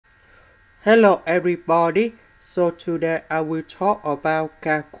Hello everybody, so today I will talk about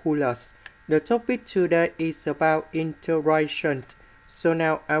calculus. The topic today is about integration. So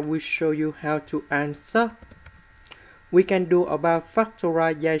now I will show you how to answer. We can do about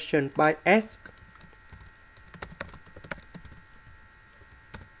factorization by s.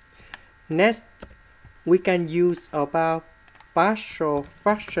 Next, we can use about partial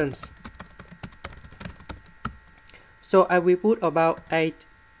fractions. So I will put about 8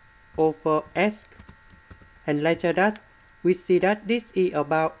 over s, and later that we see that this is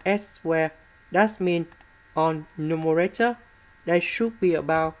about s squared. That means on numerator there should be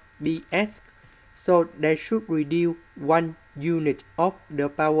about bs, so they should reduce 1 unit of the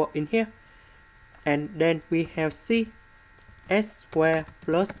power in here, and then we have c s squared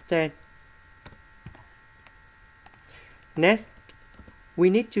plus 10. Next, we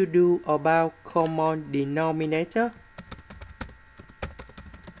need to do about common denominator.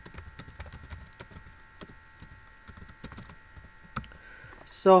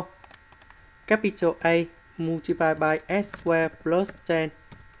 So, capital A multiplied by s squared plus 10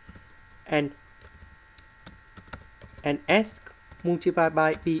 and s multiplied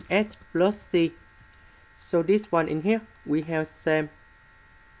by bs plus c. So this one in here, we have same.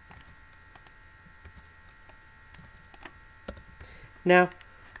 Now,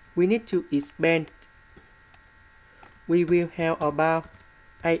 we need to expand. We will have about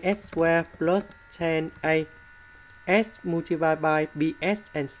as squared plus 10a s multiplied by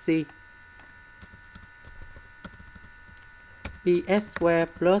bs and c. bs squared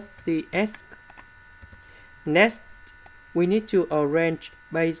plus cs. Next, we need to arrange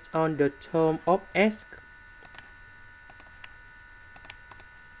based on the term of s.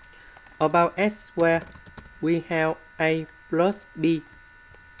 About s squared, we have a plus b.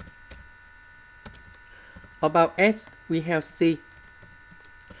 About s, we have c.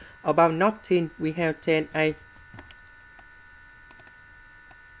 About nothing, we have 10a.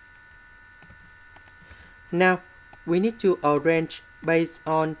 Now, we need to arrange based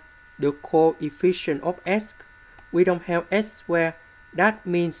on the coefficient of s. We don't have s squared. That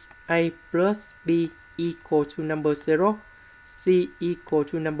means a plus b equal to number 0, c equal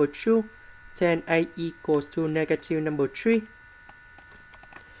to number 2, 10a equals to negative number 3.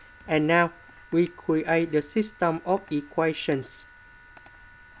 And now, we create the system of equations.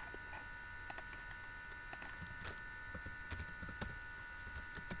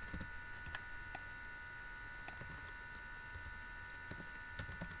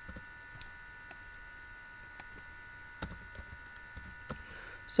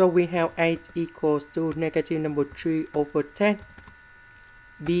 So we have 8 equals to negative number 3 over 10.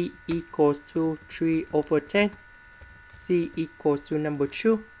 B equals to 3 over 10. C equals to number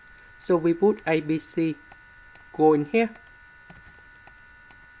 2. So we put A, B, C go in here.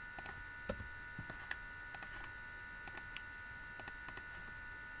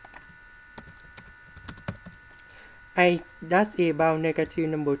 A, that's about negative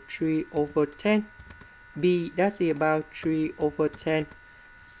number 3 over 10. B, that's about 3 over 10.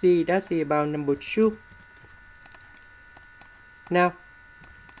 C, that's about number 2. Now,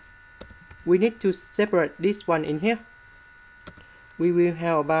 we need to separate this one in here. We will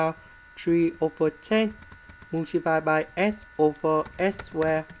have about 3 over 10 multiplied by s over s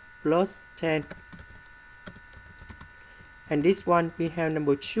squared plus 10. And this one we have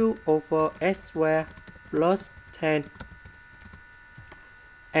number 2 over s squared plus 10.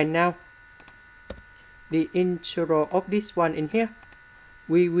 And now, the integral of this one in here,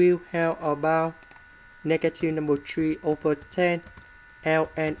 we will have about negative number 3 over 10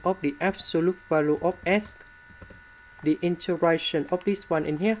 ln of the absolute value of s. The integration of this one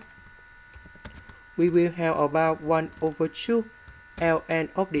in here, we will have about 1 over 2 ln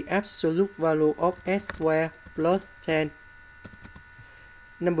of the absolute value of s squared plus 10.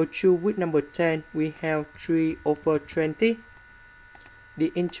 Number 2 with number 10, we have 3 over 20.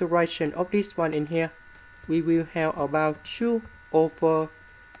 The integration of this one in here, we will have about 2 over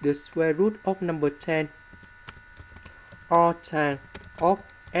the square root of number 10, or tan of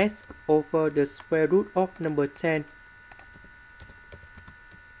s over the square root of number 10.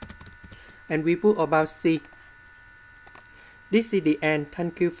 And we put about c. This is the end.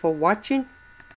 Thank you for watching.